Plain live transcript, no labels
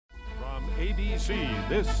ABC,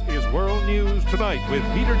 this is World News Tonight with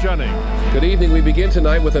Peter Jennings. Good evening. We begin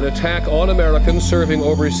tonight with an attack on Americans serving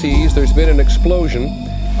overseas. There's been an explosion.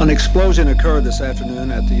 An explosion occurred this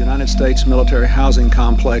afternoon at the United States military housing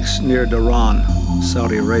complex near Dhahran,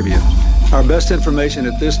 Saudi Arabia. Our best information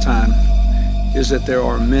at this time is that there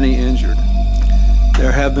are many injured.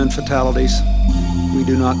 There have been fatalities. We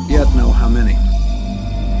do not yet know how many.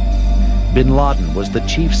 Bin Laden was the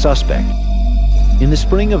chief suspect. In the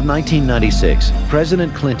spring of 1996,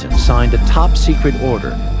 President Clinton signed a top-secret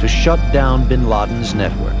order to shut down bin Laden's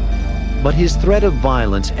network. But his threat of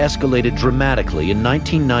violence escalated dramatically in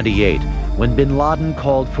 1998 when bin Laden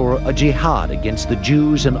called for a jihad against the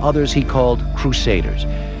Jews and others he called crusaders.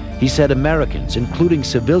 He said Americans, including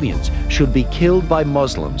civilians, should be killed by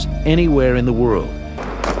Muslims anywhere in the world.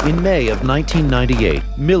 In May of 1998,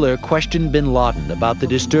 Miller questioned bin Laden about the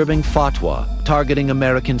disturbing fatwa targeting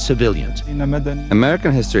American civilians.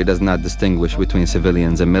 American history does not distinguish between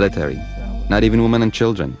civilians and military, not even women and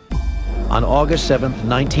children. On August 7,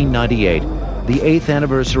 1998, the 8th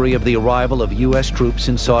anniversary of the arrival of U.S. troops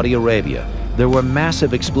in Saudi Arabia, there were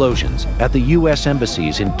massive explosions at the U.S.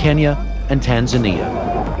 embassies in Kenya and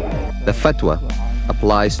Tanzania. The fatwa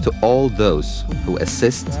applies to all those who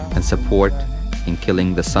assist and support in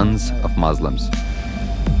killing the sons of Muslims.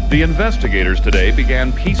 The investigators today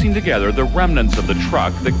began piecing together the remnants of the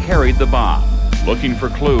truck that carried the bomb, looking for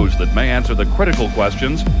clues that may answer the critical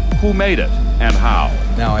questions: who made it and how?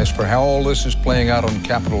 Now, as for how all this is playing out on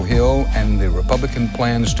Capitol Hill and the Republican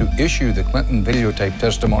plans to issue the Clinton videotape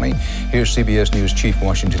testimony, here's CBS News Chief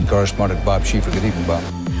Washington correspondent Bob Schieffer. Good evening, Bob.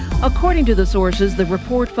 According to the sources, the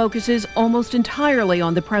report focuses almost entirely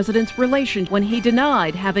on the president's relation when he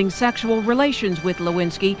denied having sexual relations with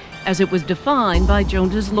Lewinsky as it was defined by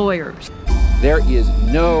Jones's lawyers. There is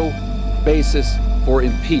no basis for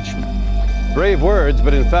impeachment. Brave words,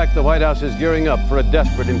 but in fact the White House is gearing up for a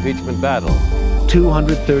desperate impeachment battle.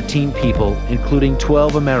 213 people, including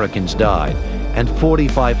 12 Americans, died, and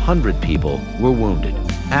 4,500 people were wounded.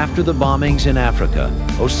 After the bombings in Africa,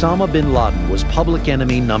 Osama bin Laden was public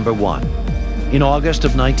enemy number one. In August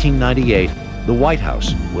of 1998, the White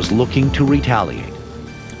House was looking to retaliate.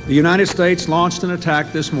 The United States launched an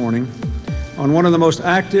attack this morning on one of the most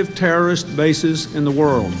active terrorist bases in the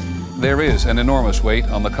world. There is an enormous weight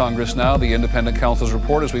on the Congress now. The independent counsel's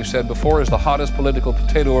report, as we've said before, is the hottest political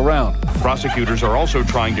potato around. Prosecutors are also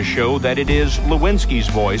trying to show that it is Lewinsky's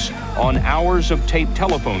voice on hours of taped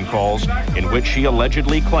telephone calls in which she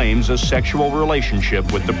allegedly claims a sexual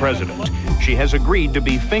relationship with the president. She has agreed to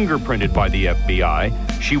be fingerprinted by the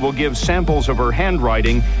FBI. She will give samples of her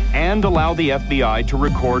handwriting and allow the FBI to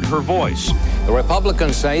record her voice. The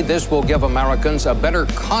Republicans say this will give Americans a better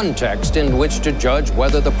context in which to judge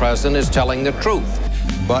whether the president is telling the truth.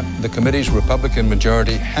 But the committee's Republican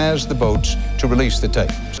majority has the votes to release the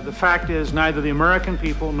tape. The fact is, neither the American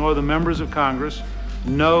people nor the members of Congress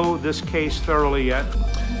know this case thoroughly yet.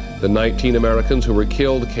 The 19 Americans who were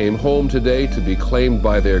killed came home today to be claimed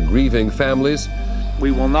by their grieving families.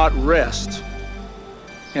 We will not rest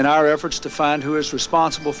in our efforts to find who is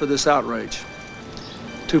responsible for this outrage,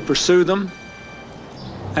 to pursue them,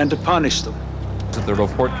 and to punish them. The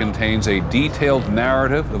report contains a detailed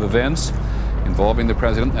narrative of events involving the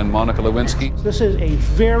president and Monica Lewinsky. This is a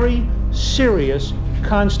very serious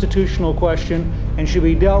constitutional question and should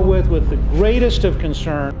be dealt with the greatest of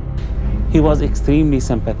concern. He was extremely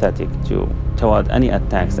sympathetic toward any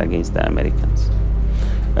attacks against the Americans.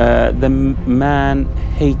 The man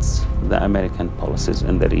hates the American policies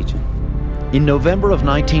in the region. In November of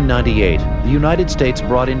 1998, the United States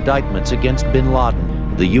brought indictments against bin Laden.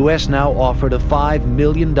 The U.S. now offered a $5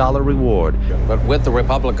 million reward. But with the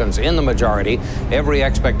Republicans in the majority, every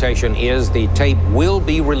expectation is the tape will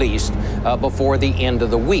be released before the end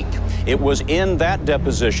of the week. It was in that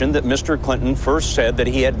deposition that Mr. Clinton first said that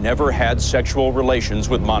he had never had sexual relations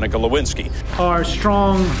with Monica Lewinsky. Our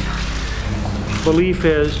strong belief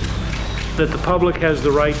is that the public has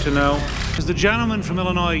the right to know. Has the gentleman from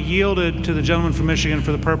Illinois yielded to the gentleman from Michigan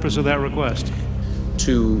for the purpose of that request?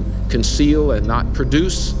 To conceal and not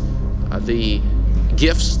produce the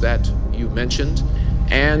gifts that you mentioned,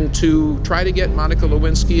 and to try to get Monica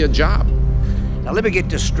Lewinsky a job. Now let me get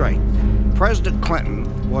this straight. President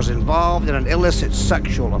Clinton was involved in an illicit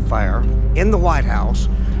sexual affair in the White House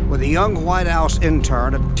with a young White House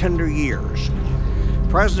intern of tender years.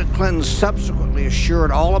 President Clinton subsequently assured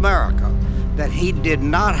all America that he did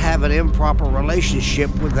not have an improper relationship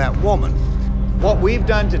with that woman. What we've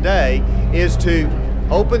done today is to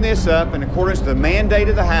open this up in accordance to the mandate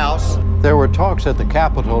of the House. There were talks at the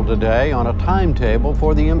Capitol today on a timetable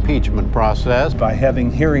for the impeachment process. By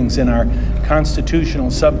having hearings in our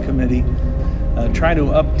constitutional subcommittee, try to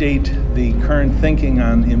update the current thinking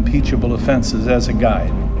on impeachable offenses as a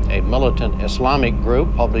guide. A militant Islamic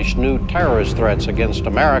group published new terrorist threats against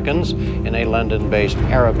Americans in a London-based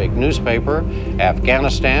Arabic newspaper.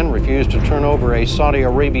 Afghanistan refused to turn over a Saudi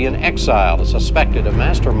Arabian exile suspected of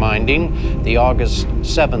masterminding the August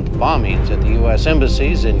 7th bombings at the U.S.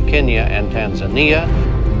 embassies in Kenya and Tanzania.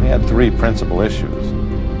 We had three principal issues.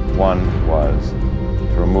 One was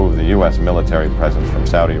to remove the U.S. military presence from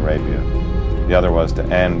Saudi Arabia. The other was to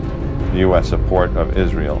end the U.S. support of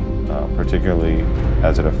Israel, particularly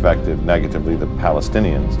as it affected negatively the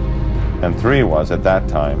Palestinians. And three was, at that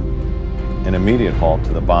time, an immediate halt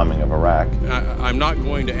to the bombing of Iraq. I'm not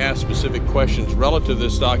going to ask specific questions relative to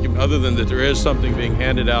this document, other than that there is something being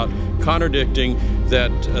handed out contradicting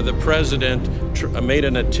that the president made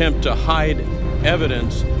an attempt to hide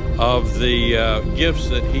evidence of the gifts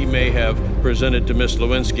that he may have presented to Ms.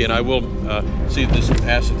 Lewinsky, and I will ask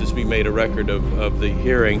that this be made a record of the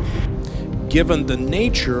hearing. Given the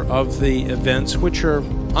nature of the events, which are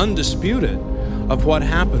undisputed, of what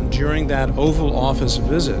happened during that Oval Office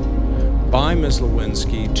visit by Ms.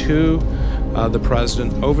 Lewinsky to the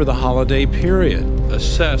president over the holiday period.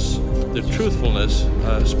 Assess the truthfulness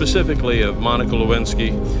specifically of Monica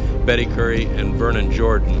Lewinsky, Betty Currie, and Vernon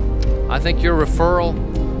Jordan. I think your referral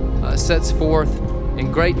sets forth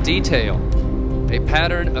in great detail a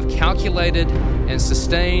pattern of calculated and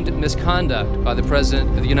sustained misconduct by the President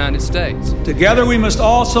of the United States. Together we must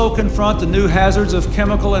also confront the new hazards of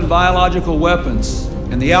chemical and biological weapons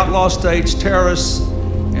and the outlaw states, terrorists,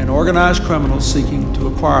 and organized criminals seeking to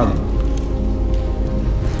acquire them.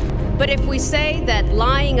 But if we say that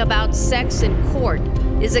lying about sex in court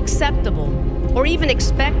is acceptable or even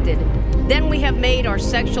expected, then we have made our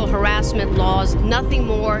sexual harassment laws nothing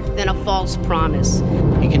more than a false promise.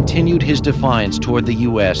 He continued his defiance toward the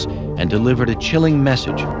U.S. and delivered a chilling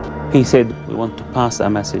message. He said, we want to pass a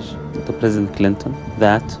message to President Clinton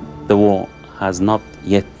that the war has not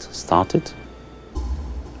yet started,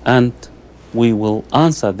 and we will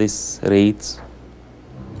answer these raids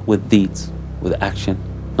with deeds, with action,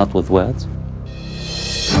 not with words.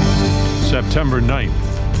 September 9th,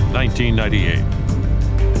 1998.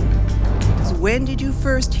 When did you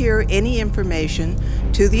first hear any information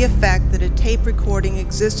to the effect that a tape recording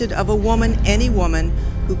existed of a woman, any woman,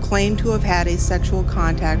 who claimed to have had a sexual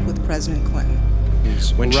contact with President Clinton?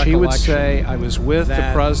 When she would say, I was with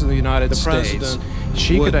the President of the United States,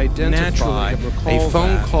 she could identify a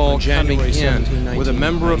phone call coming in with a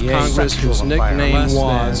member of Congress whose nickname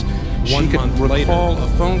was. She could recall a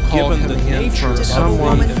phone call coming in from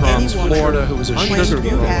someone from Florida who was a sugar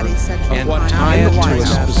grower and tie it to a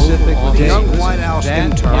specific date. Young White House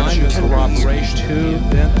intern corroboration to the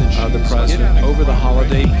event that the President over the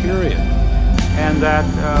holiday period. And that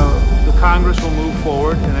the Congress will move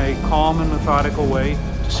forward in a calm and methodical way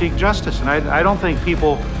to seek justice. And I don't think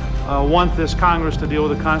people want this Congress to deal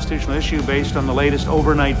with a constitutional issue based on the latest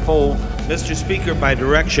overnight poll. Mr. Speaker, by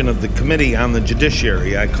direction of the Committee on the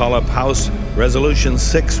Judiciary, I call up House Resolution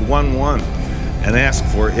 611 and ask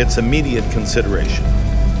for its immediate consideration.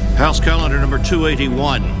 House Calendar number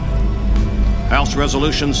 281. House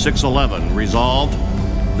Resolution 611, resolved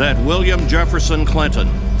that William Jefferson Clinton,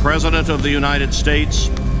 President of the United States,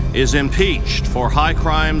 is impeached for high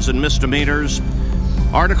crimes and misdemeanors.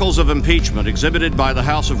 Articles of impeachment exhibited by the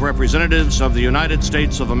House of Representatives of the United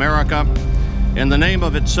States of America in the name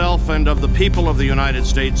of itself and of the people of the United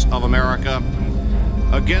States of America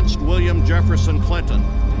against William Jefferson Clinton,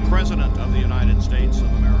 President of the United States of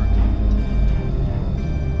America.